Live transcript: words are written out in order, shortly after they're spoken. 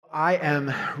I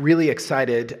am really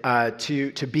excited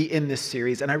to be in this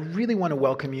series, and I really want to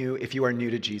welcome you if you are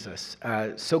new to Jesus.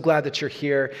 So glad that you're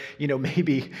here. You know,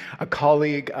 maybe a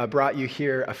colleague brought you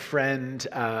here, a friend,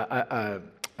 a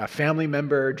family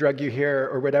member drug you here,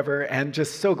 or whatever, and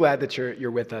just so glad that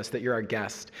you're with us, that you're our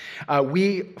guest.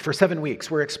 For 7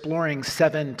 weeks, we're exploring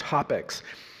 7 topics.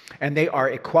 And they are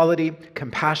equality,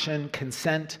 compassion,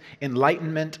 consent,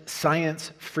 enlightenment,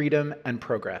 science, freedom, and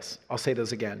progress. I'll say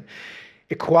those again.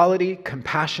 Equality,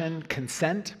 compassion,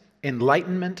 consent,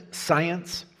 enlightenment,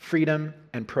 science, freedom,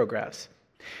 and progress.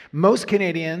 Most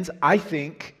Canadians, I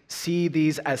think, see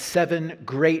these as 7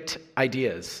 great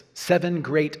ideas, 7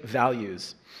 great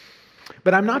values.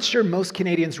 But I'm not sure most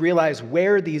Canadians realize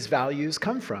where these values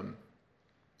come from.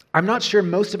 I'm not sure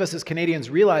most of us as Canadians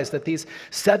realize that these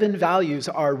 7 values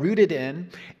are rooted in,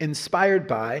 inspired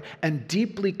by, and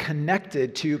deeply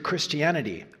connected to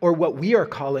Christianity, or what we are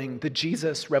calling the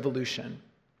Jesus Revolution.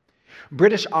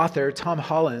 British author Tom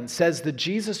Holland says the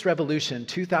Jesus Revolution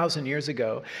 2,000 years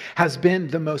ago has been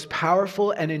the most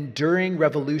powerful and enduring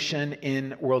revolution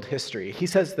in world history. He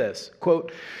says this,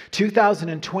 quote,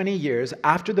 2,020 years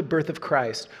after the birth of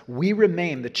Christ, we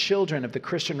remain the children of the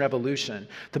Christian Revolution,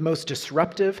 the most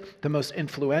disruptive, the most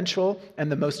influential,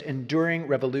 and the most enduring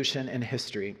revolution in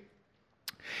history.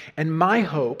 And my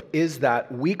hope is that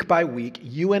week by week,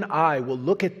 you and I will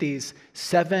look at these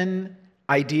 7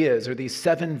 ideas or these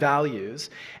 7 values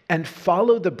and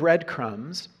follow the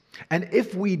breadcrumbs. And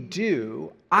if we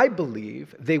do, I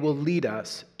believe they will lead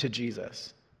us to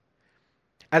Jesus.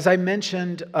 As I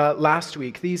mentioned last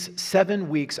week, these 7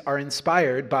 weeks are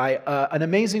inspired by an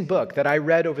amazing book that I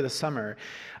read over the summer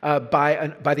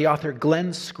by the author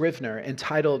Glen Scrivener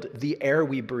entitled The Air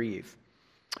We Breathe.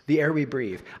 The Air We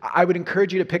Breathe. I would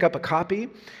encourage you to pick up a copy.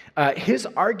 His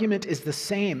argument is the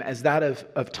same as that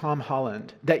of Tom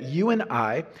Holland, that you and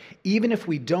I, even if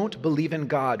we don't believe in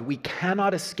God, we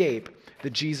cannot escape the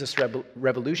Jesus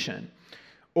revolution.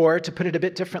 Or to put it a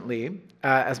bit differently,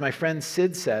 as my friend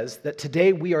Sid says, that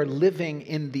today we are living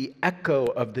in the echo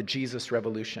of the Jesus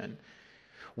revolution.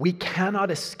 We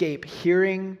cannot escape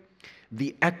hearing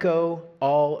the echo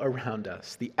all around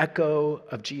us, the echo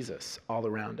of Jesus all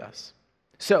around us.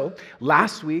 So,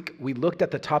 last week we looked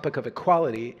at the topic of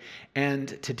equality,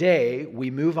 and today we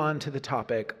move on to the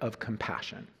topic of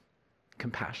compassion.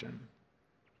 Compassion.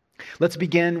 Let's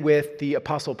begin with the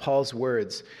Apostle Paul's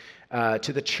words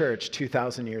to the church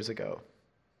 2,000 years ago.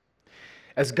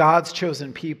 As God's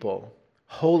chosen people,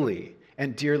 holy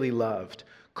and dearly loved,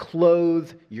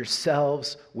 clothe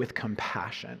yourselves with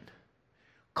compassion.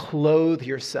 Clothe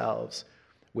yourselves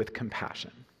with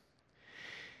compassion.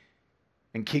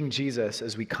 And King Jesus,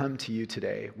 as we come to you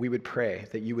today, we would pray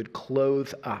that you would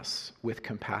clothe us with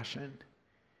compassion,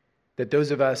 that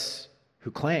those of us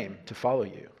who claim to follow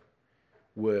you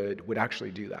would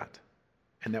actually do that,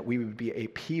 and that we would be a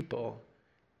people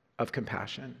of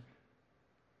compassion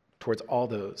towards all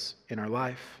those in our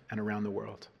life and around the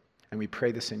world. And we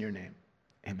pray this in your name.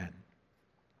 Amen.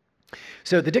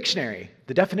 So the dictionary,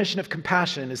 the definition of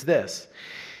compassion is this: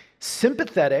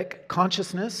 sympathetic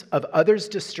consciousness of others'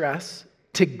 distress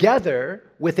together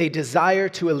with a desire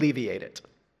to alleviate it.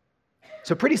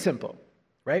 So pretty simple,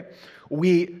 right?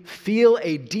 We feel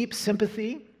a deep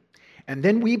sympathy, and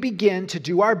then we begin to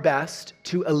do our best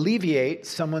to alleviate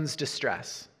someone's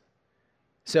distress.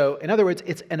 So in other words,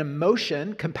 it's an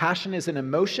emotion. Compassion is an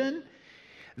emotion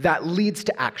that leads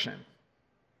to action.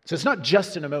 So it's not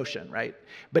just an emotion, right?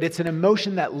 But it's an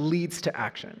emotion that leads to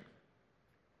action.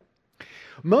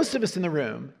 Most of us in the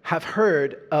room have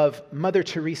heard of Mother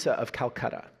Teresa of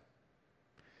Calcutta,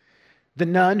 the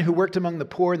nun who worked among the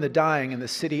poor and the dying in the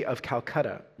city of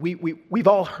Calcutta. We've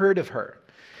all heard of her.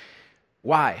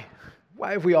 Why?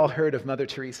 Why have we all heard of Mother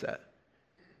Teresa?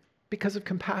 Because of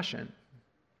compassion.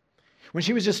 When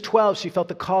she was just 12, she felt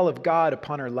the call of God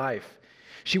upon her life.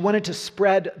 She wanted to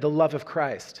spread the love of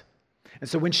Christ. And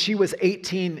so when she was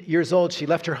 18 years old, she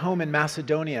left her home in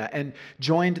Macedonia and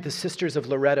joined the Sisters of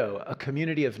Loreto, a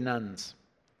community of nuns.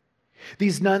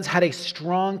 These nuns had a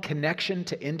strong connection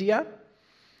to India,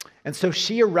 and so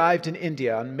she arrived in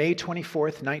India on May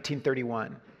 24th,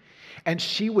 1931, and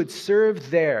she would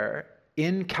serve there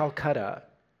in Calcutta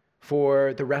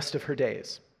for the rest of her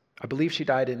days. I believe she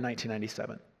died in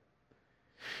 1997.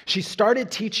 She started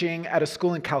teaching at a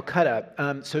school in Calcutta,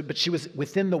 but she was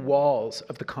within the walls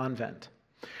of the convent.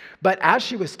 But as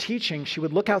she was teaching, she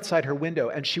would look outside her window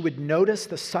and she would notice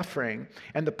the suffering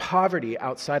and the poverty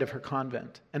outside of her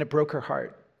convent, and it broke her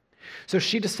heart. So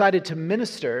she decided to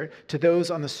minister to those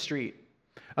on the street,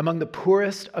 among the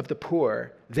poorest of the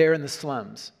poor there in the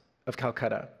slums of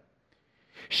Calcutta.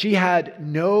 She had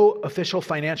no official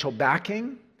financial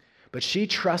backing, But she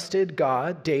trusted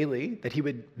God daily that he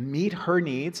would meet her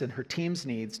needs and her team's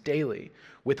needs daily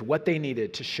with what they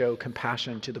needed to show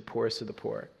compassion to the poorest of the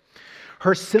poor.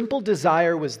 Her simple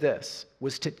desire was this,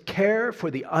 was to care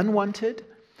for the unwanted,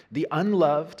 the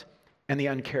unloved, and the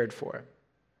uncared for.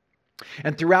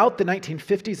 And throughout the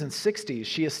 1950s and 60s,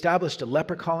 she established a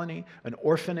leper colony, an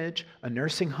orphanage, a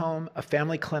nursing home, a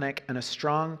family clinic, and a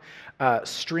strong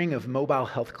string of mobile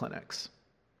health clinics.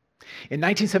 In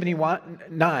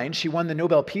 1979, she won the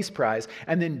Nobel Peace Prize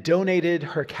and then donated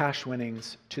her cash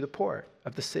winnings to the poor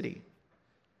of the city.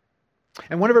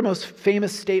 And one of her most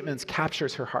famous statements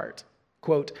captures her heart.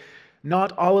 Quote,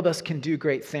 "Not all of us can do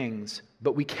great things,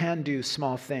 but we can do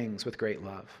small things with great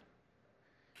love."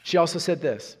 She also said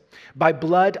this, "By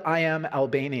blood I am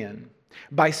Albanian,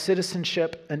 by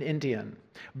citizenship an Indian,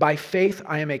 by faith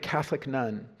I am a Catholic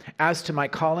nun. As to my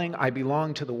calling, I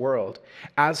belong to the world.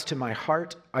 As to my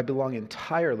heart, I belong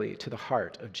entirely to the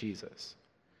heart of Jesus."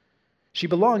 She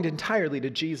belonged entirely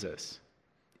to Jesus.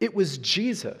 It was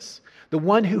Jesus, the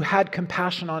one who had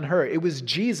compassion on her. It was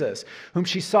Jesus whom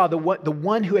she saw, the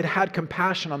one who had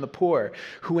compassion on the poor,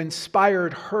 who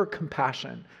inspired her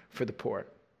compassion for the poor.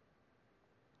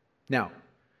 Now,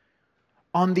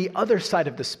 on the other side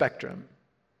of the spectrum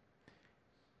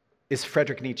is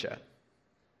Friedrich Nietzsche.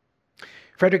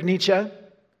 Friedrich Nietzsche,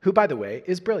 who, by the way,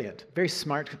 is brilliant, very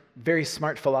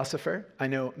smart philosopher. I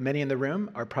know many in the room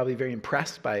are probably very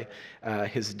impressed by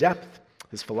his depth,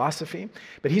 his philosophy.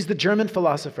 But he's the German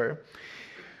philosopher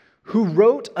who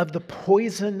wrote of the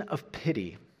poison of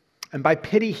pity. And by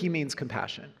pity, he means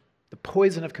compassion. The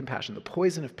poison of compassion, the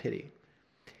poison of pity.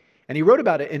 And he wrote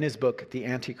about it in his book, The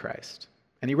Antichrist.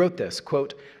 And he wrote this,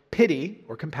 quote, "Pity,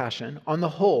 or compassion, on the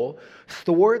whole,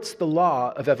 thwarts the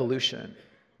law of evolution,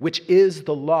 which is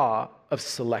the law of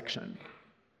selection.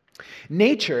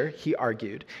 Nature," he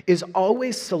argued, "is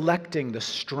always selecting the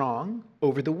strong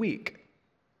over the weak.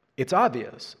 It's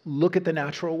obvious. Look at the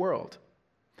natural world.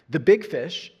 The big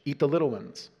fish eat the little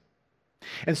ones."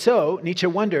 And so Nietzsche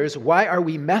wonders, why are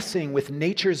we messing with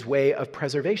nature's way of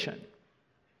preservation?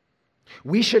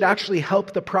 We should actually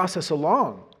help the process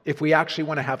along if we actually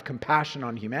want to have compassion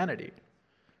on humanity.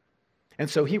 And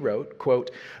so he wrote,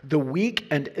 quote, "The weak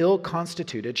and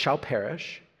ill-constituted shall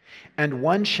perish, and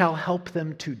one shall help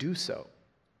them to do so."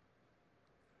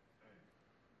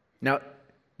 Now,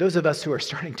 those of us who are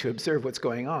starting to observe what's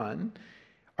going on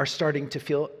are starting to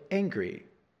feel angry.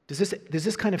 Does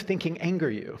this kind of thinking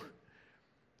anger you?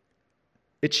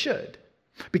 It should,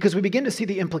 because we begin to see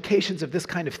the implications of this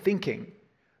kind of thinking.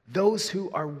 Those who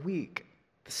are weak,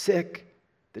 the sick,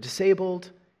 the disabled,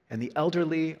 and the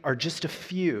elderly are just a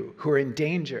few who are in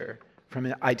danger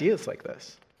from ideas like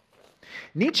this.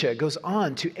 Nietzsche goes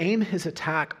on to aim his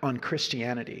attack on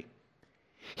Christianity.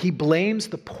 He blames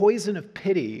the poison of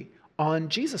pity on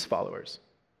Jesus followers,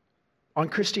 on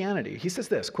Christianity. He says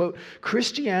this, quote,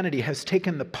 "Christianity has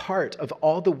taken the part of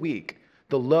all the weak,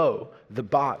 the low, the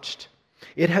botched.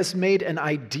 It has made an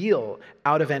ideal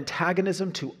out of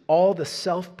antagonism to all the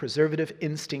self-preservative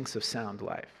instincts of sound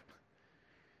life."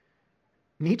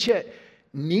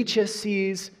 Nietzsche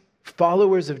sees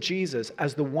followers of Jesus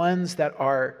as the ones that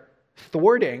are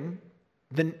thwarting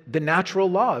the natural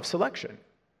law of selection.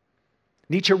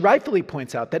 Nietzsche rightfully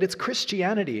points out that it's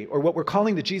Christianity, or what we're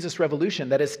calling the Jesus Revolution,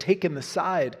 that has taken the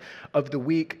side of the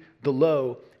weak, the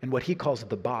low, and what he calls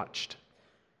the botched.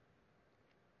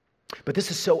 But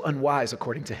this is so unwise,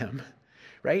 according to him,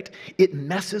 right? It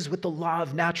messes with the law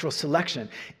of natural selection.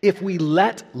 If we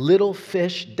let little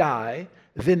fish die,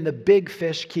 then the big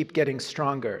fish keep getting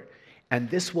stronger, and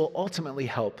this will ultimately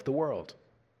help the world.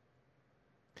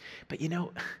 But you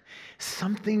know,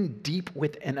 something deep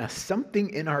within us, something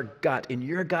in our gut, in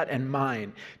your gut and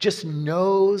mine, just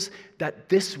knows that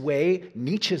this way,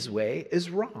 Nietzsche's way, is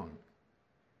wrong.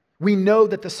 We know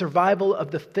that the survival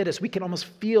of the fittest, we can almost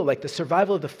feel like the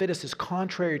survival of the fittest is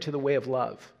contrary to the way of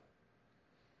love.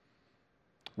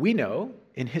 We know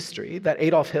in history that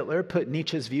Adolf Hitler put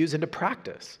Nietzsche's views into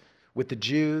practice with the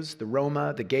Jews, the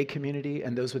Roma, the gay community,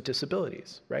 and those with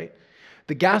disabilities, right?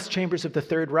 The gas chambers of the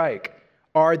Third Reich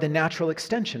are the natural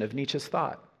extension of Nietzsche's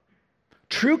thought.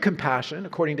 True compassion,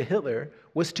 according to Hitler,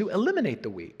 was to eliminate the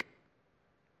weak,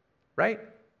 right?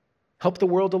 Help the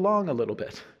world along a little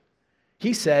bit.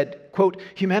 He said, quote,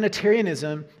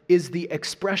 "Humanitarianism is the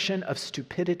expression of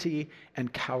stupidity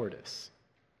and cowardice."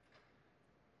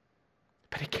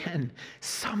 But again,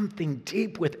 something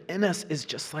deep within us is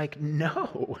just like,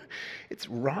 no, it's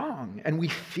wrong. And we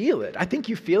feel it. I think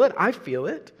you feel it. I feel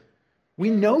it. We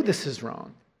know this is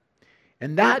wrong.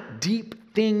 And that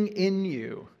deep thing in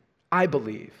you, I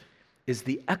believe, is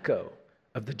the echo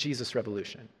of the Jesus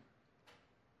Revolution.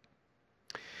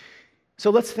 So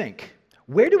let's think.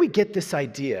 Where do we get this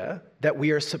idea that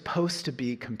we are supposed to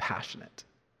be compassionate?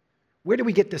 Where do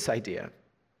we get this idea?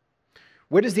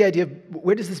 Where does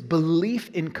this belief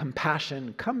in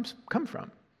compassion come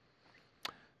from?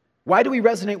 Why do we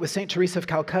resonate with St. Teresa of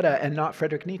Calcutta and not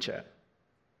Friedrich Nietzsche?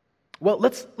 Well,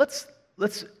 let's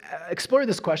explore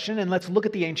this question and let's look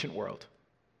at the ancient world.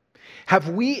 Have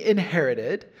we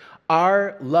inherited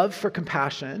our love for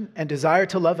compassion and desire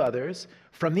to love others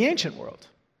from the ancient world,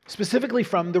 specifically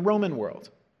from the Roman world?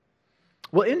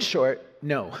 Well, in short,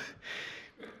 no.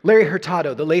 Larry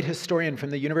Hurtado, the late historian from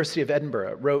the University of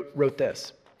Edinburgh, wrote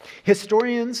this.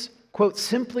 Historians, quote,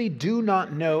 simply do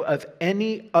not know of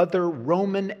any other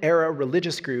Roman-era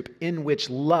religious group in which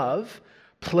love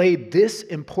played this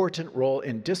important role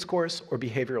in discourse or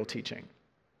behavioral teaching.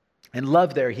 And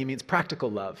love there, he means practical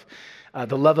love,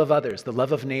 the love of others, the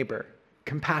love of neighbor,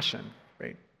 compassion,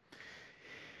 right?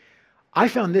 I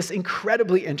found this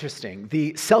incredibly interesting.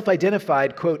 The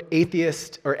self-identified, quote,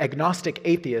 atheist or agnostic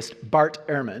atheist, Bart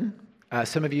Ehrman,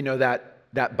 some of you know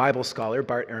that Bible scholar,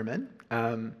 Bart Ehrman,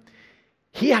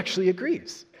 he actually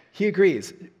agrees. He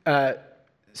agrees.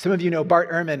 Some of you know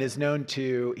Bart Ehrman is known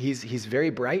to, he's very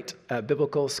bright,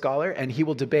 biblical scholar, and he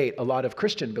will debate a lot of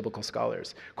Christian biblical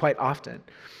scholars quite often.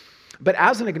 But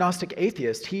as an agnostic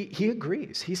atheist, he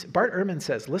agrees. Bart Ehrman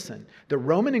says, listen, the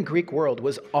Roman and Greek world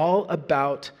was all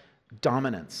about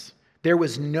dominance. There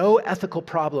was no ethical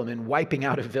problem in wiping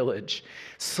out a village.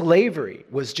 Slavery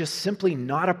was just simply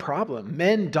not a problem.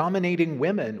 Men dominating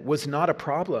women was not a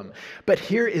problem. But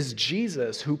here is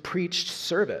Jesus who preached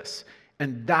service,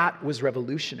 and that was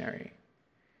revolutionary.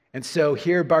 And so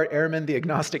here Bart Ehrman, the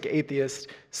agnostic atheist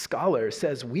scholar,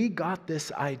 says we got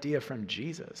this idea from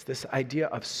Jesus, this idea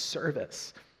of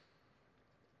service,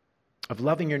 of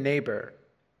loving your neighbor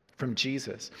from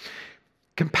Jesus.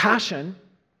 Compassion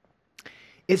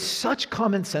is such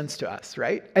common sense to us,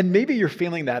 right? And maybe you're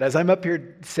feeling that as I'm up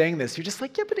here saying this. You're just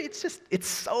like, yeah, but it's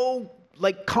so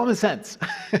like common sense,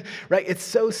 right? It's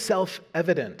so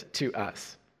self-evident to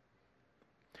us.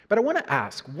 But I want to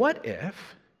ask, what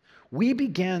if we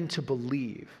began to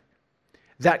believe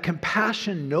that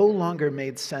compassion no longer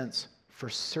made sense for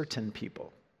certain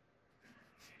people?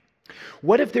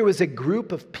 What if there was a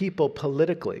group of people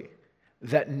politically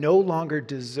that no longer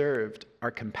deserved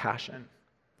our compassion?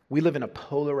 We live in a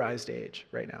polarized age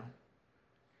right now.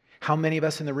 How many of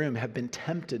us in the room have been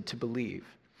tempted to believe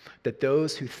that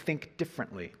those who think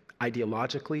differently,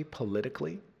 ideologically,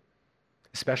 politically,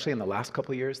 especially in the last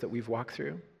couple of years that we've walked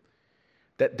through,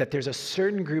 that there's a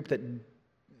certain group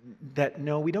that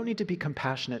no, we don't need to be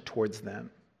compassionate towards them.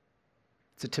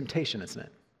 It's a temptation, isn't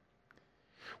it?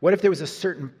 What if there was a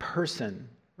certain person,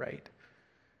 right,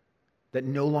 that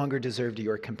no longer deserved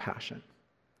your compassion?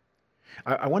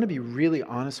 I want to be really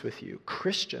honest with you.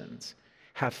 Christians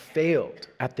have failed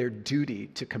at their duty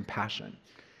to compassion.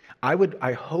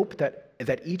 I hope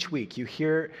that each week you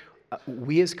hear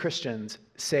we as Christians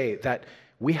say that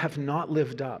we have not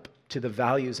lived up to the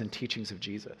values and teachings of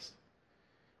Jesus.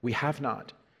 We have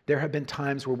not. There have been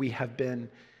times where we have been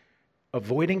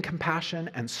avoiding compassion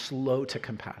and slow to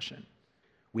compassion.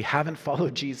 We haven't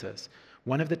followed Jesus.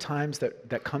 One of the times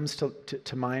that comes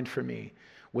to mind for me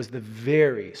was the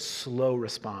very slow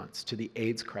response to the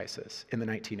AIDS crisis in the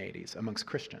 1980s amongst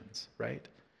Christians, right?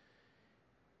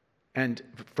 And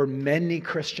for many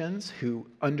Christians who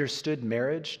understood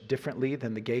marriage differently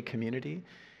than the gay community,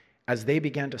 as they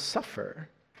began to suffer,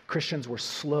 Christians were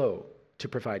slow to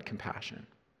provide compassion.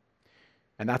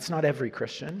 And that's not every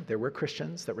Christian. There were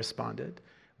Christians that responded,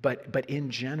 but in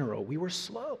general, we were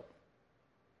slow.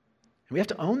 And we have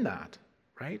to own that,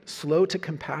 right? Slow to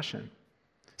compassion.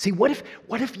 See, what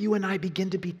if you and I begin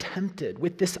to be tempted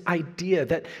with this idea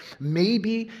that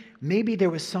maybe there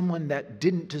was someone that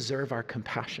didn't deserve our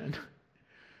compassion,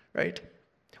 right?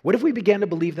 What if we began to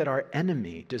believe that our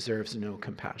enemy deserves no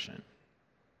compassion?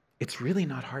 It's really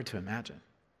not hard to imagine.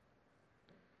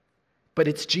 But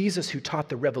it's Jesus who taught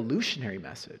the revolutionary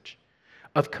message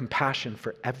of compassion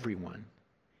for everyone,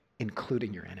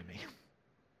 including your enemy.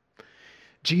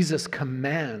 Jesus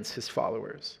commands his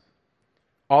followers,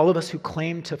 all of us who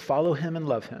claim to follow him and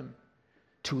love him,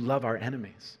 to love our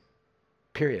enemies.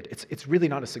 Period. It's really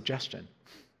not a suggestion.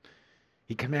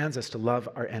 He commands us to love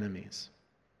our enemies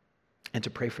and to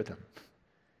pray for them.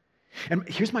 And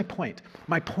here's my point.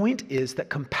 My point is that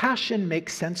compassion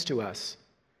makes sense to us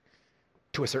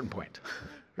to a certain point,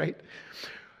 right?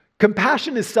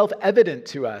 Compassion is self-evident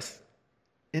to us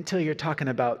until you're talking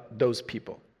about those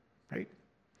people, right?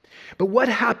 But what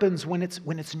happens when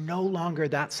it's no longer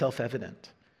that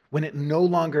self-evident? When it no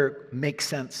longer makes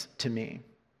sense to me?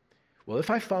 Well, if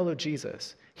I follow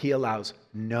Jesus, he allows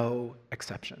no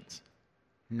exceptions.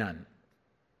 None.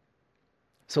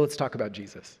 So let's talk about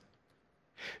Jesus.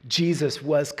 Jesus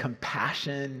was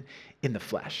compassion in the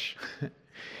flesh.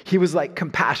 He was like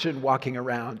compassion walking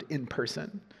around in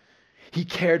person. He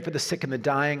cared for the sick and the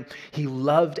dying. He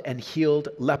loved and healed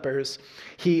lepers.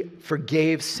 He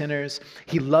forgave sinners.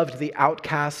 He loved the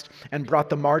outcast and brought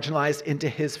the marginalized into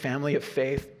his family of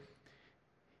faith.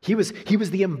 He was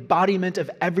the embodiment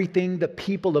of everything the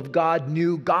people of God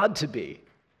knew God to be.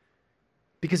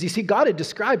 Because you see, God had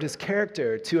described his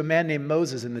character to a man named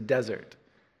Moses in the desert,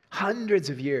 hundreds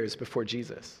of years before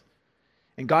Jesus.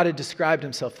 And God had described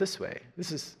himself this way.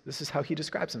 This is how he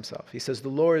describes himself. He says, the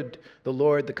Lord,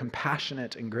 the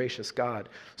compassionate and gracious God,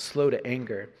 slow to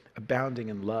anger, abounding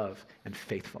in love and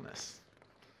faithfulness.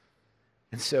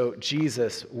 And so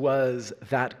Jesus was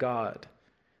that God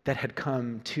that had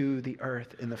come to the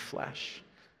earth in the flesh.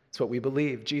 It's what we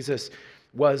believe. Jesus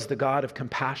was the God of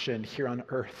compassion here on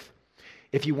earth.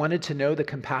 If you wanted to know the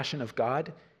compassion of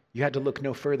God, you had to look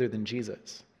no further than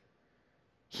Jesus.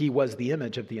 He was the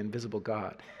image of the invisible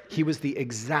God. He was the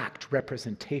exact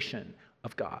representation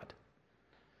of God.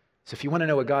 So if you want to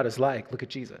know what God is like, look at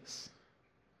Jesus.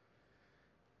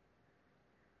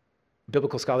 A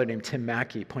biblical scholar named Tim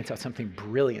Mackey points out something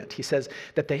brilliant. He says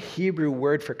that the Hebrew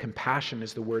word for compassion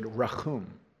is the word rachum.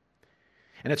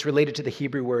 And it's related to the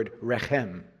Hebrew word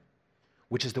rechem,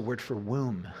 which is the word for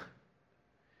womb.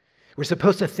 We're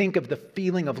supposed to think of the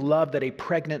feeling of love that a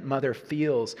pregnant mother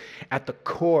feels at the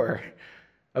core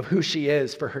of who she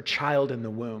is for her child in the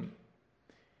womb.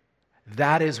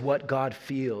 That is what God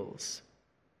feels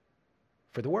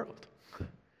for the world.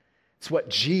 It's what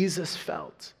Jesus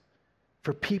felt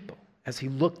for people as he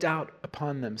looked out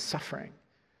upon them suffering.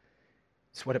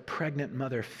 It's what a pregnant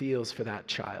mother feels for that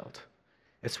child.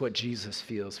 It's what Jesus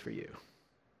feels for you.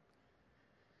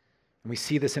 And we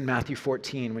see this in Matthew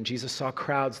 14 when Jesus saw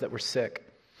crowds that were sick.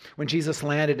 When Jesus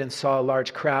landed and saw a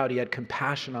large crowd, he had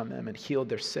compassion on them and healed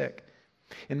their sick.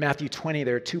 In Matthew 20,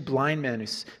 there are two blind men who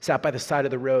sat by the side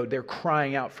of the road. They're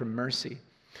crying out for mercy.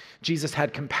 Jesus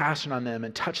had compassion on them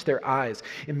and touched their eyes.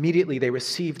 Immediately they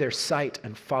received their sight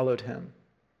and followed him.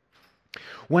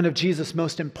 One of Jesus'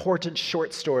 most important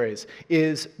short stories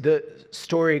is the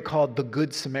story called The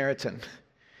Good Samaritan.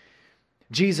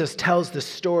 Jesus tells the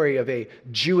story of a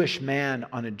Jewish man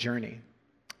on a journey.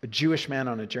 A Jewish man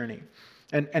on a journey.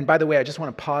 And by the way, I just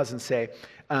want to pause and say,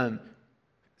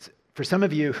 for some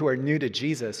of you who are new to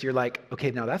Jesus, you're like,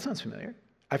 okay, now that sounds familiar.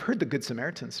 I've heard the Good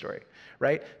Samaritan story,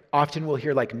 right? Often we'll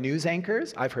hear like news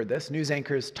anchors. I've heard this. News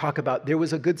anchors talk about there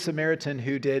was a Good Samaritan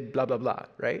who did blah, blah, blah,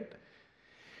 right?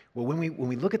 Well, when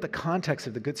we look at the context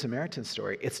of the Good Samaritan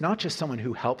story, it's not just someone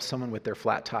who helps someone with their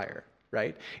flat tire,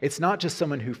 right? It's not just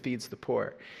someone who feeds the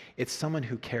poor. It's someone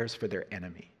who cares for their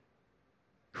enemy,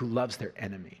 who loves their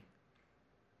enemy.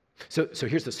 So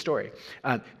here's the story.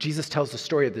 Jesus tells the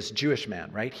story of this Jewish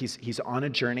man, right? He's on a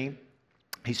journey.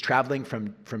 He's traveling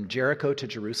from Jericho to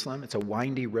Jerusalem. It's a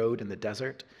windy road in the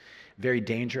desert, very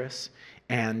dangerous.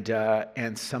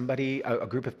 And somebody, a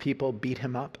group of people beat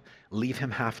him up, leave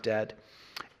him half dead.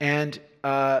 And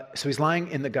so he's lying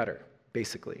in the gutter,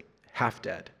 basically, half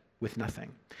dead with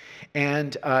nothing.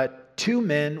 And two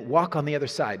men walk on the other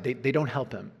side. They don't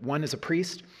help him. One is a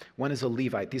priest, one is a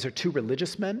Levite. These are two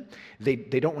religious men. They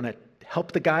don't want to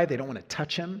help the guy. They don't want to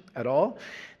touch him at all.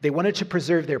 They wanted to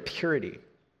preserve their purity,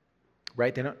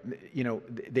 right?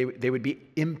 They would be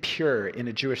impure in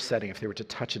a Jewish setting if they were to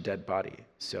touch a dead body.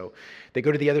 So they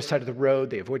go to the other side of the road.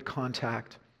 They avoid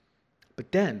contact.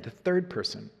 But then the third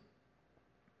person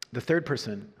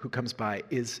who comes by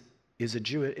is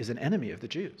an enemy of the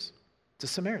Jews. It's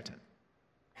a Samaritan,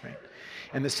 right?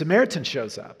 And the Samaritan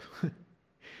shows up.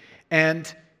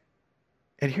 and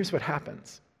here's what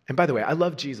happens. And by the way, I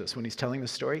love Jesus when he's telling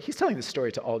this story. He's telling this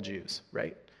story to all Jews,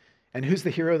 right? And who's the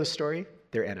hero of the story?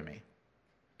 Their enemy.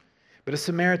 But a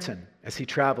Samaritan, as he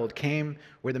traveled, came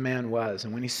where the man was.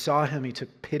 And when he saw him, he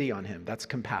took pity on him. That's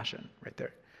compassion right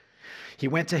there. He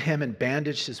went to him and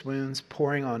bandaged his wounds,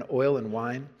 pouring on oil and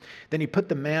wine. Then he put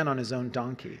the man on his own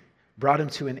donkey, brought him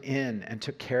to an inn, and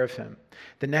took care of him.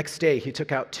 The next day he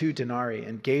took out 2 denarii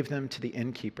and gave them to the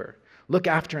innkeeper. Look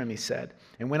after him, he said,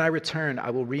 and when I return, I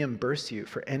will reimburse you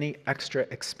for any extra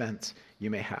expense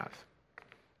you may have.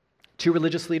 2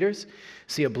 religious leaders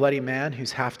see a bloody man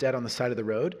who's half dead on the side of the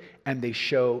road, and they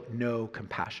show no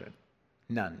compassion.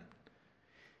 None.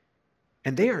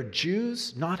 And they are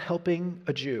Jews not helping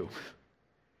a Jew.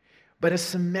 But a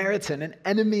Samaritan, an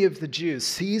enemy of the Jews,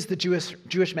 sees the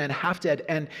Jewish man half dead,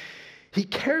 and he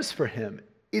cares for him.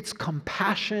 It's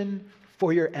compassion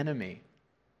for your enemy.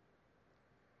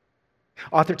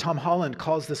 Author Tom Holland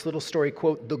calls this little story,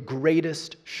 quote, the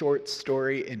greatest short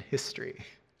story in history.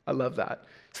 I love that.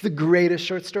 It's the greatest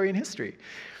short story in history.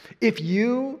 If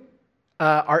you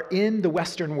are in the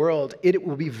Western world, it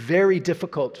will be very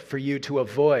difficult for you to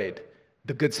avoid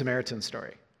the Good Samaritan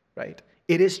story, right?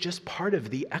 It is just part of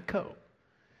the echo.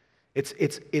 It's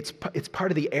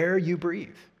part of the air you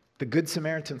breathe, the Good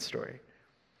Samaritan story.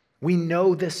 We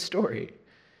know this story,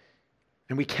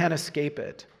 and we can't escape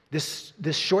it. This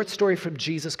short story from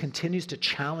Jesus continues to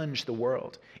challenge the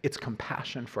world. It's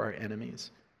compassion for our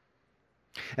enemies.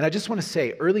 And I just want to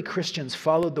say, early Christians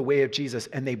followed the way of Jesus,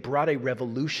 and they brought a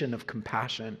revolution of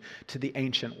compassion to the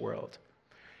ancient world.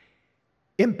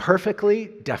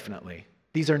 Imperfectly, definitely.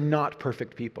 These are not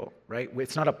perfect people, right?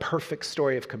 It's not a perfect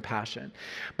story of compassion.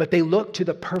 But they looked to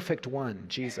the perfect one,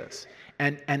 Jesus,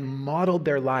 and modeled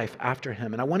their life after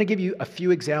him. And I want to give you a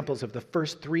few examples of the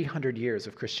first 300 years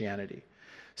of Christianity.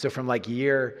 So from like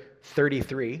year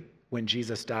 33, when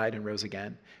Jesus died and rose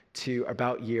again, to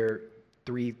about year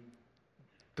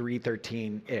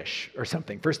 313-ish or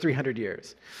something, first 300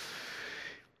 years.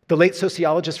 The late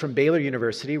sociologist from Baylor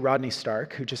University, Rodney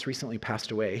Stark, who just recently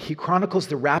passed away, he chronicles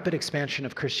the rapid expansion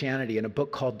of Christianity in a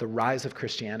book called The Rise of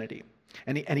Christianity.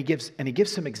 And he gives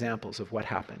some examples of what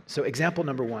happened. So example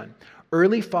number 1,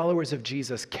 early followers of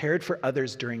Jesus cared for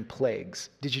others during plagues.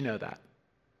 Did you know that?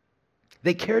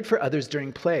 They cared for others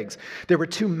during plagues. There were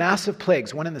 2 massive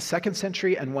plagues, one in the 2nd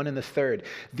century and one in the 3rd.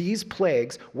 These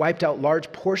plagues wiped out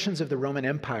large portions of the Roman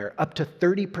Empire, up to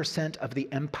 30% of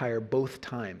the empire both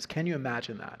times. Can you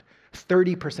imagine that?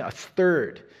 30%, a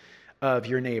third of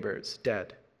your neighbors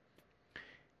dead.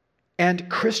 And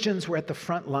Christians were at the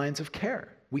front lines of care.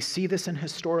 We see this in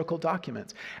historical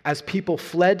documents. As people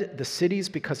fled the cities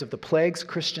because of the plagues,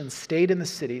 Christians stayed in the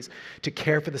cities to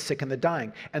care for the sick and the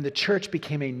dying. And the church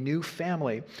became a new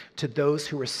family to those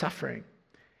who were suffering.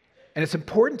 And it's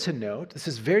important to note, this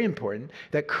is very important,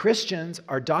 that Christians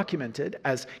are documented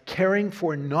as caring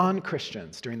for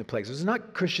non-Christians during the plagues. This was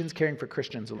not Christians caring for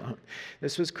Christians alone.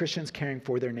 This was Christians caring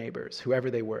for their neighbors, whoever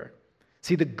they were.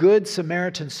 See, the Good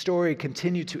Samaritan story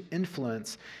continued to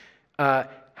influence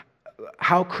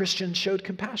how Christians showed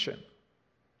compassion.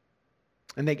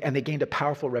 And they gained a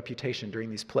powerful reputation during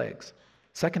these plagues.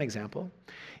 Second example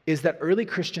is that early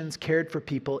Christians cared for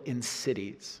people in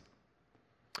cities.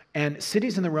 And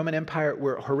cities in the Roman Empire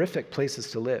were horrific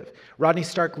places to live. Rodney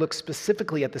Stark looked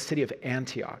specifically at the city of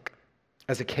Antioch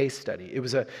as a case study. It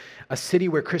was a city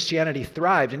where Christianity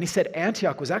thrived. And he said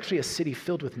Antioch was actually a city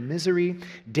filled with misery,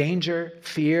 danger,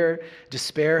 fear,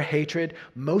 despair, hatred.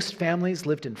 Most families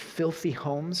lived in filthy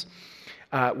homes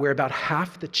where about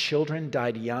half the children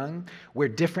died young, where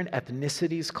different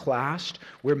ethnicities clashed,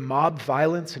 where mob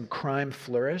violence and crime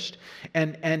flourished.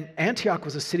 And Antioch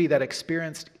was a city that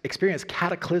experienced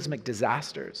cataclysmic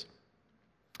disasters.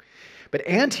 But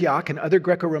Antioch and other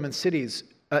Greco-Roman cities,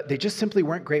 they just simply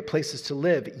weren't great places to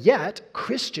live. Yet,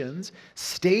 Christians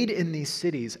stayed in these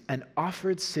cities and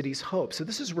offered cities hope. So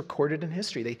this is recorded in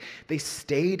history. They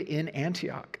stayed in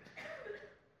Antioch.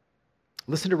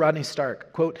 Listen to Rodney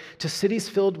Stark, quote, "To cities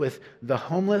filled with the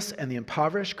homeless and the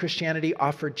impoverished, Christianity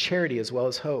offered charity as well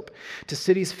as hope. To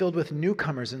cities filled with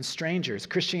newcomers and strangers,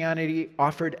 Christianity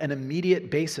offered an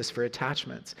immediate basis for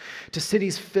attachments. To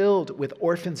cities filled with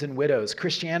orphans and widows,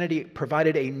 Christianity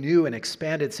provided a new and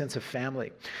expanded sense of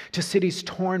family. To cities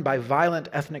torn by violent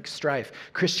ethnic strife,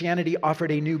 Christianity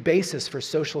offered a new basis for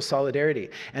social solidarity.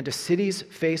 And to cities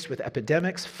faced with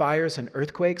epidemics, fires, and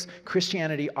earthquakes,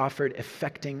 Christianity offered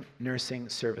effective nursing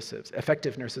services."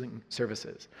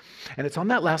 And it's on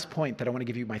that last point that I want to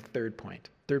give you my third point.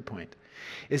 Third point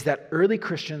is that early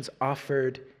Christians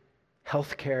offered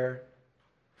health care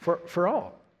for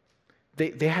all.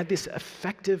 They had this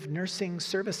effective nursing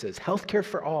services, health care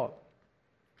for all.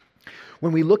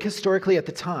 When we look historically at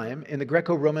the time in the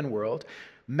Greco-Roman world,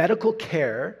 medical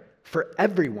care for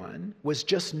everyone was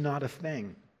just not a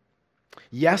thing.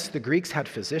 Yes, the Greeks had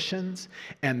physicians,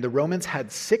 and the Romans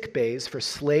had sick bays for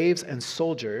slaves and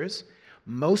soldiers,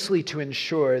 mostly to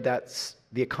ensure that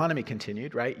the economy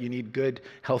continued, right? You need good,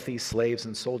 healthy slaves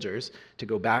and soldiers to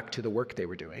go back to the work they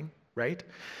were doing, right?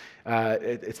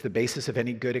 It's the basis of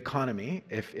any good economy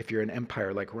if you're an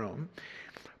empire like Rome.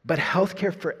 But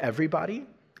healthcare for everybody,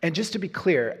 and just to be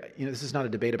clear, this is not a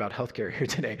debate about healthcare here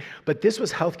today, but this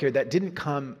was healthcare that didn't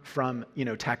come from,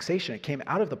 taxation. It came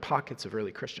out of the pockets of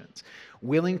early Christians,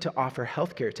 willing to offer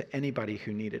healthcare to anybody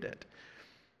who needed it.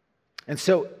 And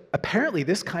so apparently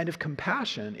this kind of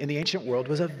compassion in the ancient world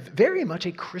was very much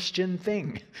a Christian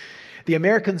thing. The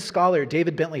American scholar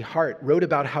David Bentley Hart wrote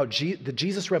about how the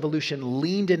Jesus Revolution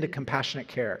leaned into compassionate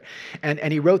care.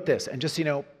 And he wrote this, and just,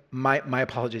 my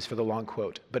apologies for the long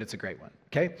quote, but it's a great one,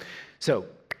 okay? So,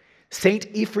 Saint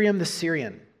Ephraim the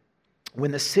Syrian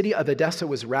when the city of Edessa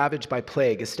was ravaged by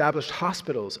plague, established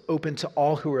hospitals open to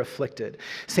all who were afflicted.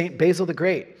 St. Basil the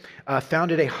Great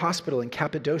founded a hospital in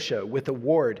Cappadocia with a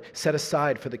ward set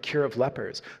aside for the cure of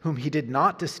lepers, whom he did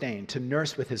not disdain to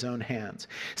nurse with his own hands.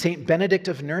 St. Benedict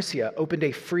of Nursia opened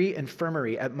a free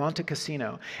infirmary at Monte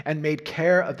Cassino and made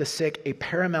care of the sick a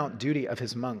paramount duty of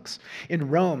his monks. In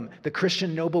Rome, the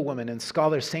Christian noblewoman and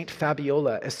scholar St.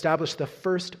 Fabiola established the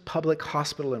first public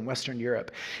hospital in Western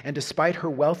Europe, and despite her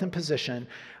wealth and position,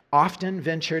 often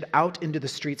ventured out into the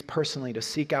streets personally to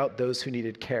seek out those who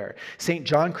needed care. St.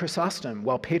 John Chrysostom,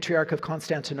 while Patriarch of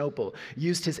Constantinople,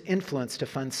 used his influence to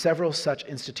fund several such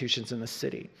institutions in the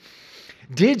city.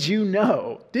 Did you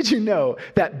know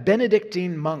that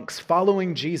Benedictine monks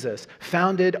following Jesus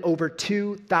founded over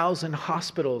 2,000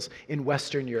 hospitals in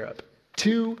Western Europe?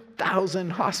 2,000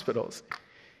 hospitals.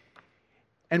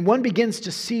 And one begins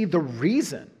to see the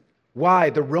reason why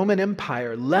the Roman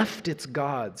Empire left its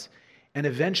gods and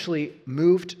eventually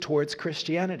moved towards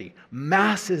Christianity.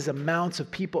 Massive amounts of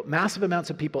people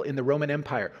in the Roman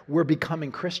Empire were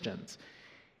becoming Christians.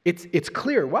 It's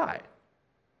clear why.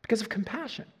 Because of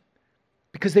compassion.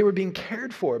 Because they were being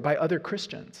cared for by other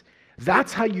Christians.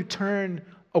 That's how you turn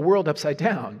a world upside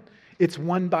down. It's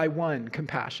one by one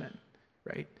compassion,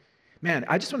 right? Man,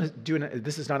 I just want to do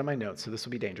this is not in my notes, so this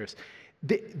will be dangerous.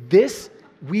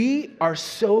 We are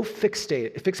so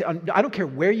fixated on, I don't care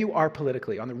where you are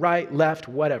politically, on the right, left,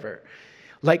 whatever.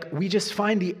 Like, we just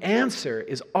find the answer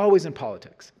is always in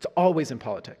politics. It's always in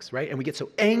politics, right? And we get so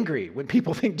angry when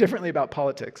people think differently about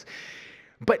politics.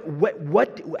 But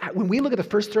when we look at the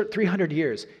first 300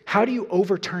 years, how do you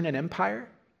overturn an empire?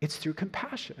 It's through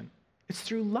compassion. It's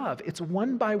through love. It's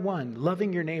one by one,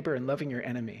 loving your neighbor and loving your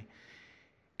enemy.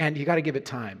 And you got to give it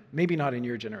time. Maybe not in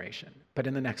your generation, but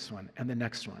in the next one and the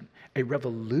next one. A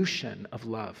revolution of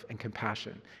love and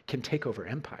compassion can take over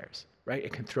empires, right?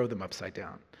 It can throw them upside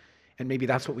down. And maybe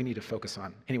that's what we need to focus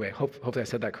on. Anyway, hopefully I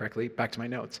said that correctly. Back to my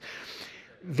notes.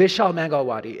 Vishal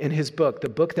Mangalwadi, in his book, The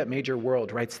Book That Made Your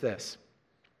World, writes this.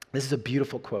 This is a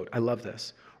beautiful quote. I love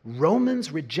this.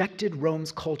 Romans rejected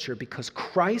Rome's culture because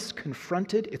Christ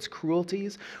confronted its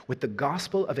cruelties with the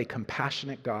gospel of a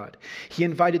compassionate God. He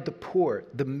invited the poor,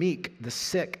 the meek, the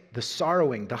sick, the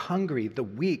sorrowing, the hungry, the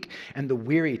weak, and the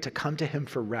weary to come to him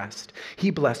for rest.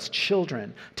 He blessed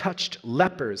children, touched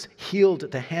lepers,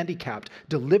 healed the handicapped,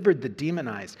 delivered the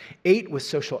demonized, ate with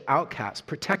social outcasts,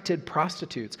 protected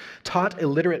prostitutes, taught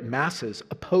illiterate masses,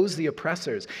 opposed the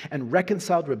oppressors, and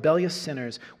reconciled rebellious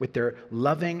sinners with their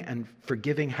loving and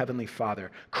forgiving Heavenly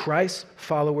Father. Christ's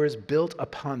followers built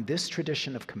upon this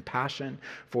tradition of compassion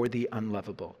for the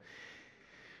unlovable.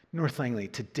 North Langley,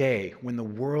 today, when the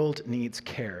world needs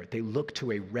care, they look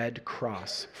to a Red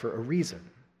Cross for a reason.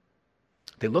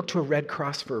 They look to a Red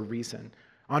Cross for a reason.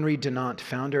 Henri Dunant,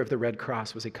 founder of the Red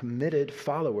Cross, was a committed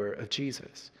follower of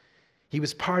Jesus. He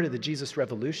was part of the Jesus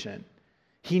Revolution.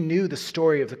 He knew the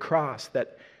story of the cross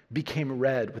that became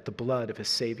red with the blood of his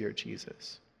Savior,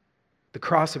 Jesus. The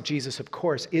cross of Jesus, of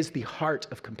course, is the heart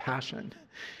of compassion.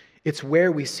 It's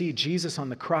where we see Jesus on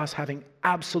the cross having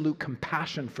absolute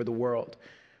compassion for the world.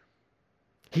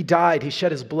 He died, he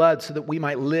shed his blood so that we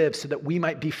might live, so that we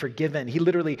might be forgiven. He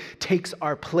literally takes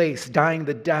our place, dying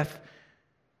the death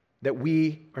that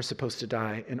we are supposed to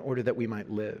die in order that we might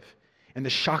live. And the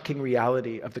shocking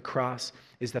reality of the cross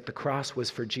is that the cross was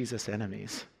for Jesus'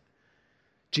 enemies.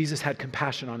 Jesus had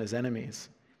compassion on his enemies.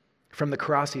 From the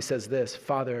cross, he says this,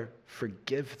 Father,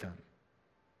 forgive them.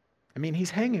 I mean,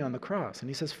 he's hanging on the cross, and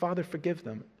he says, Father, forgive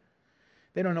them.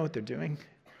 They don't know what they're doing.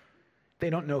 They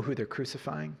don't know who they're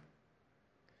crucifying.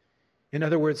 In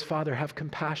other words, Father, have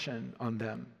compassion on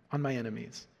them, on my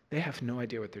enemies. They have no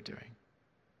idea what they're doing.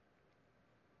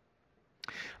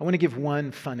 I want to give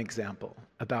one fun example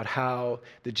about how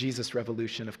the Jesus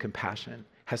revolution of compassion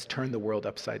has turned the world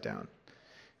upside down,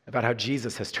 about how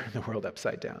Jesus has turned the world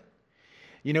upside down.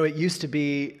 You know, it used to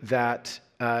be that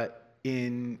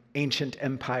in ancient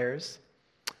empires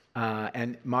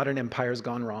and modern empires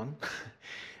gone wrong,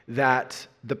 that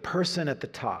the person at the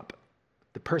top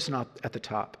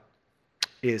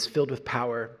is filled with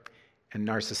power and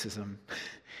narcissism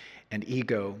and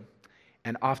ego,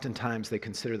 and oftentimes they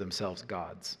consider themselves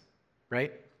gods,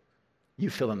 right?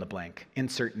 You fill in the blank,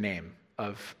 insert name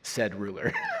of said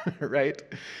ruler, right?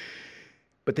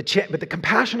 But the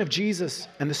compassion of Jesus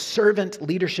and the servant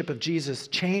leadership of Jesus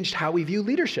changed how we view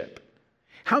leadership.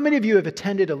 How many of you have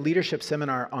attended a leadership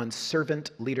seminar on servant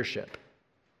leadership?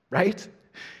 Right?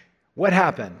 What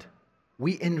happened?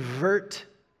 We invert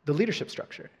the leadership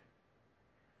structure.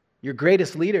 Your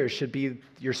greatest leaders should be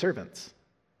your servants,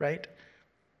 right?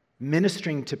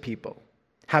 Ministering to people,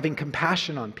 having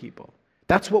compassion on people.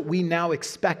 That's what we now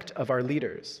expect of our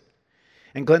leaders.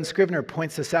 And Glenn Scrivener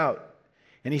points this out.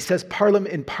 And he says,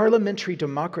 in parliamentary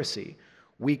democracy,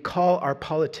 we call our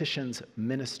politicians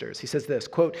ministers. He says this,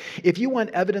 quote, "If you want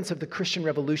evidence of the Christian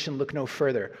Revolution, look no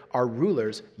further. Our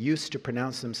rulers used to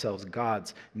pronounce themselves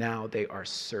gods. Now they are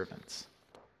servants."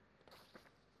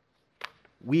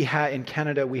 In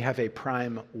Canada, we have a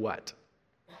prime what?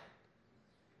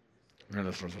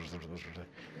 Minister.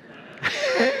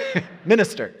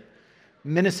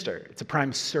 Minister. It's a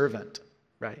prime servant,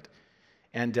 right?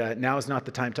 And now is not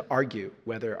the time to argue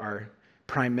whether our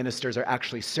prime ministers are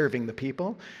actually serving the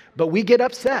people. But we get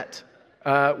upset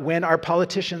when our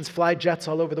politicians fly jets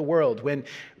all over the world, when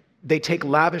they take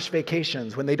lavish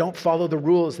vacations, when they don't follow the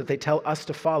rules that they tell us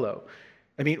to follow.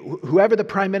 I mean, whoever the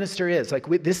prime minister is,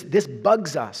 this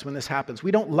bugs us when this happens. We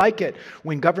don't like it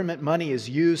when government money is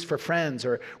used for friends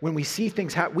or when we see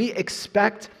things happen. We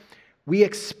expect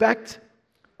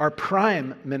our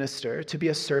prime minister to be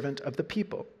a servant of the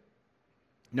people,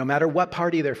 no matter what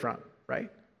party they're from, right?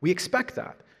 We expect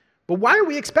that. But why are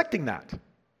we expecting that?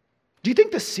 Do you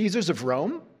think the Caesars of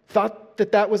Rome thought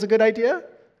that that was a good idea?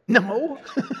 No.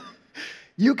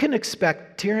 You can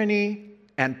expect tyranny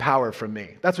and power from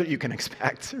me. That's what you can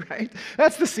expect, right?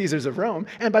 That's the Caesars of Rome.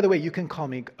 And by the way, you can call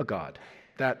me a god.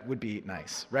 That would be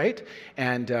nice, right?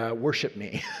 And worship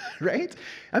me, right?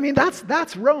 I mean,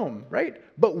 that's Rome, right?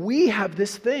 But we have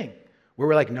this thing where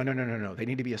we're like, no. They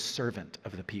need to be a servant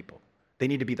of the people. They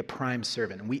need to be the prime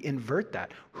servant. And we invert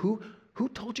that. Who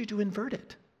told you to invert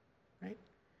it, right?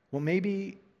 Well,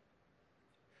 maybe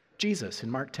Jesus in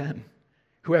Mark 10.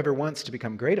 Whoever wants to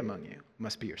become great among you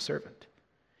must be your servant.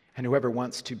 And whoever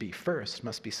wants to be first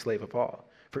must be slave of all.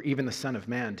 For even the Son of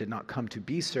Man did not come to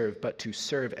be served, but to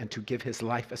serve and to give his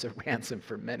life as a ransom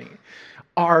for many.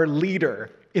 Our leader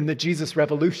in the Jesus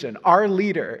Revolution, our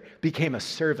leader became a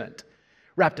servant,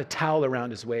 wrapped a towel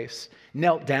around his waist,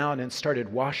 knelt down and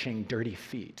started washing dirty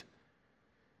feet.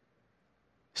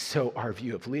 So our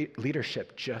view of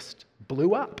leadership just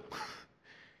blew up.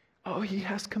 Oh, he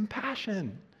has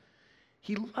compassion.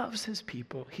 He loves his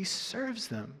people. He serves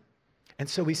them. And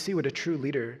so we see what a true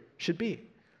leader should be.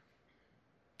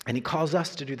 And he calls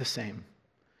us to do the same.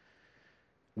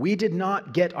 We did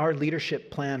not get our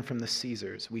leadership plan from the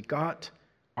Caesars. We got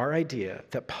our idea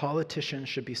that politicians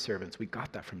should be servants. We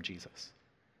got that from Jesus.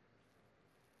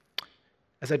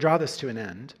 As I draw this to an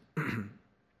end,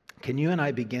 can you and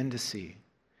I begin to see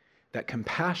that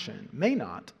compassion may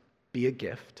not be a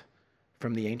gift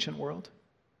from the ancient world?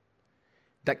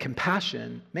 That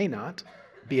compassion may not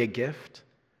be a gift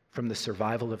from the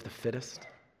survival of the fittest?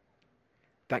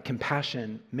 That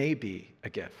compassion may be a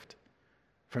gift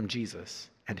from Jesus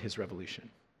and his revolution.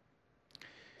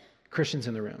 Christians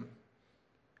in the room,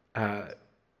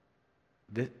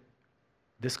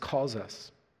 this calls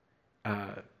us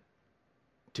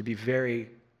to be very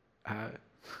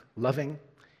loving,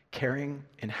 caring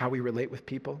in how we relate with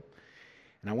people.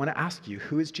 And I want to ask you,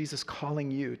 who is Jesus calling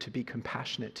you to be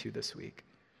compassionate to this week?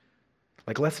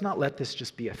 Let's not let this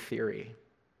just be a theory.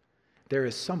 There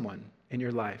is someone in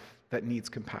your life that needs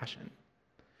compassion.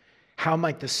 How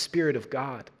might the Spirit of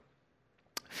God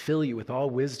fill you with all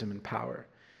wisdom and power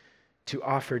to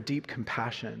offer deep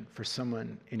compassion for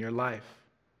someone in your life,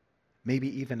 maybe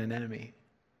even an enemy?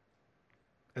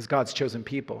 As God's chosen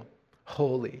people,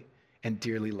 holy and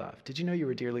dearly loved. Did you know you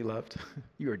were dearly loved?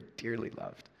 You are dearly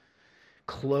loved.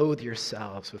 Clothe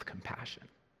yourselves with compassion.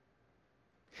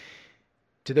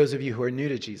 To those of you who are new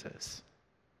to Jesus,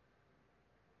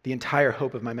 the entire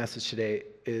hope of my message today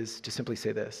is to simply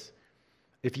say this.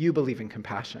 If you believe in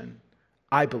compassion,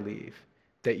 I believe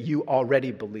that you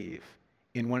already believe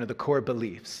in one of the core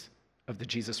beliefs of the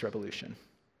Jesus Revolution.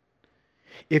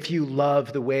 If you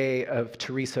love the way of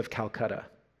Teresa of Calcutta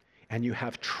and you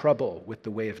have trouble with the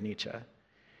way of Nietzsche,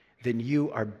 then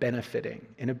you are benefiting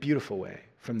in a beautiful way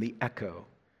from the echo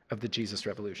of the Jesus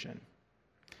Revolution.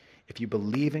 If you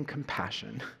believe in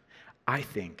compassion, I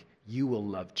think you will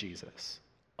love Jesus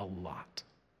a lot.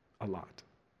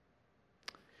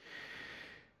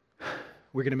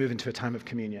 We're going to move into a time of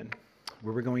communion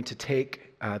where we're going to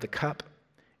take the cup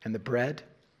and the bread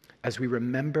as we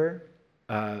remember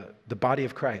the body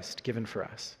of Christ given for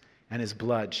us and his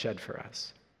blood shed for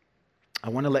us. I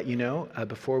want to let you know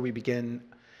before we begin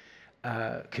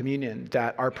communion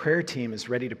that our prayer team is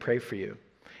ready to pray for you.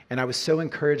 And I was so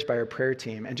encouraged by our prayer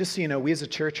team. And just so you know, we as a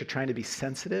church are trying to be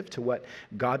sensitive to what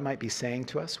God might be saying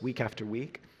to us week after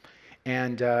week.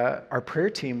 And our prayer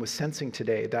team was sensing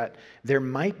today that there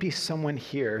might be someone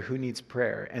here who needs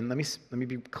prayer. And let me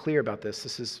be clear about this.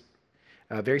 This is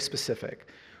very specific.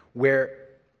 Where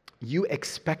you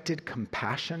expected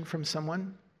compassion from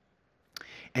someone,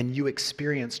 and you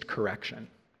experienced correction.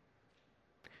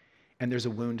 And there's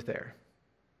a wound there.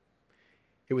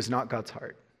 It was not God's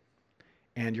heart,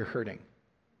 and you're hurting.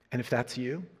 And if that's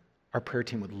you, our prayer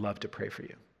team would love to pray for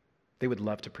you. They would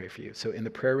love to pray for you. So in the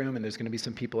prayer room, and there's going to be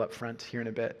some people up front here in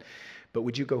a bit, but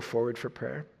would you go forward for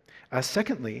prayer?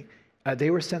 Secondly, they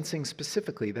were sensing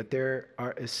specifically that there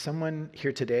is someone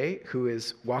here today who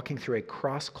is walking through a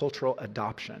cross-cultural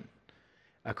adoption.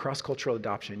 A cross-cultural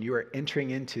adoption. You are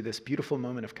entering into this beautiful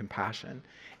moment of compassion,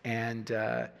 and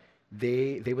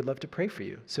they would love to pray for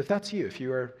you. So if that's you, if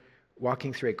you are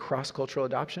walking through a cross-cultural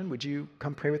adoption, would you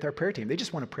come pray with our prayer team? They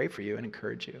just want to pray for you and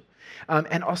encourage you.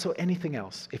 And also anything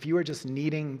else. If you are just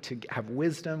needing to have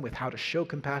wisdom with how to show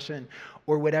compassion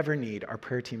or whatever need, our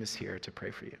prayer team is here to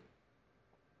pray for you.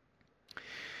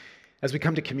 As we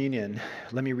come to communion,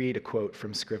 let me read a quote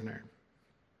from Scrivener.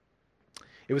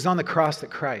 It was on the cross that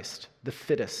Christ, the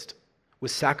fittest,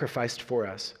 was sacrificed for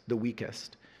us, the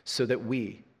weakest, so that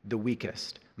we, the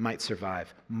weakest, might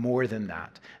survive. More than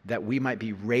that we might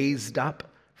be raised up,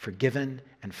 forgiven,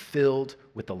 and filled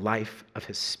with the life of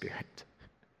his Spirit.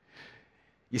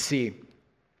 You see,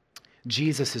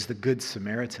 Jesus is the Good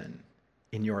Samaritan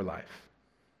in your life.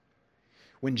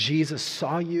 When Jesus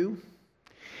saw you,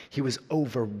 he was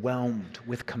overwhelmed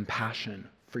with compassion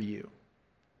for you.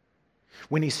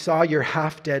 When he saw your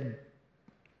half-dead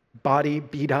body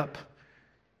beat up,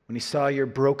 when he saw your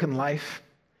broken life,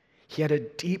 he had a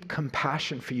deep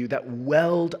compassion for you that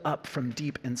welled up from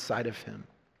deep inside of him.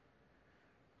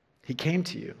 He came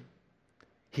to you.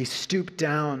 He stooped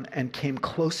down and came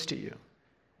close to you.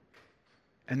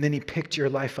 And then he picked your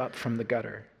life up from the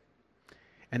gutter.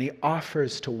 And he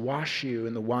offers to wash you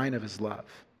in the wine of his love.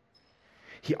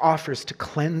 He offers to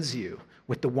cleanse you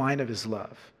with the wine of his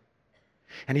love.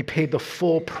 And he paid the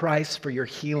full price for your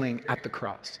healing at the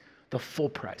cross. The full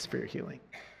price for your healing.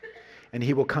 And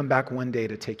he will come back one day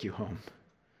to take you home.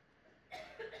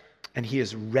 And he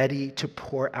is ready to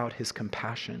pour out his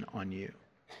compassion on you.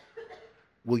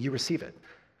 Will you receive it?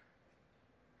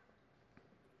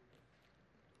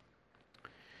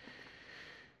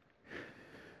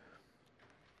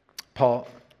 Paul,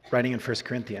 writing in 1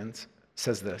 Corinthians,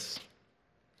 says this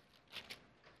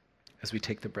as we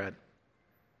take the bread.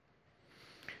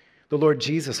 The Lord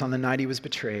Jesus, on the night he was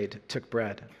betrayed, took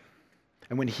bread.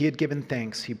 And when he had given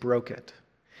thanks, he broke it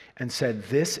and said,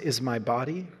 "This is my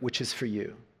body, which is for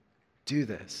you. Do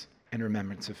this in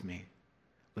remembrance of me."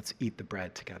 Let's eat the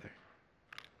bread together.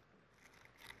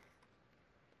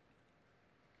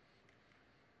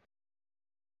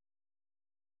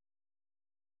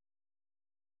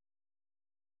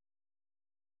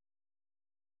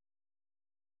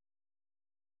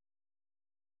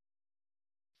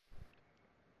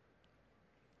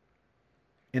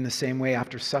 In the same way,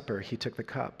 after supper, he took the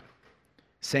cup,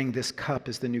 saying, "This cup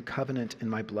is the new covenant in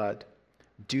my blood.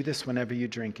 Do this whenever you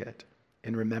drink it,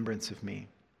 in remembrance of me.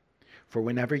 For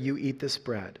whenever you eat this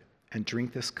bread and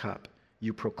drink this cup,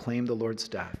 you proclaim the Lord's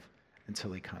death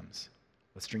until he comes."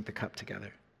 Let's drink the cup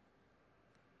together.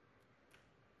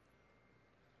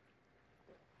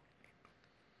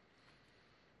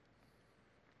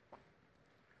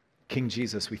 King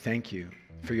Jesus, we thank you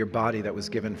for your body that was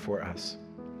given for us,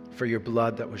 for your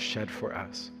blood that was shed for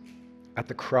us. At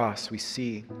the cross, we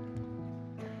see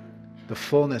the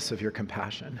fullness of your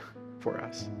compassion for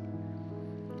us.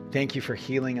 Thank you for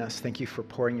healing us. Thank you for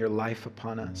pouring your life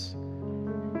upon us.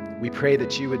 We pray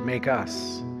that you would make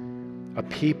us a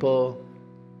people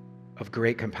of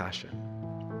great compassion.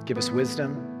 Give us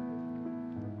wisdom,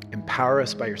 empower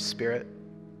us by your Spirit,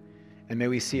 and may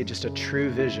we see just a true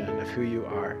vision of who you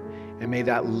are, and may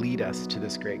that lead us to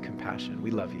this great compassion.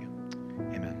 We love you.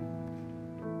 Amen.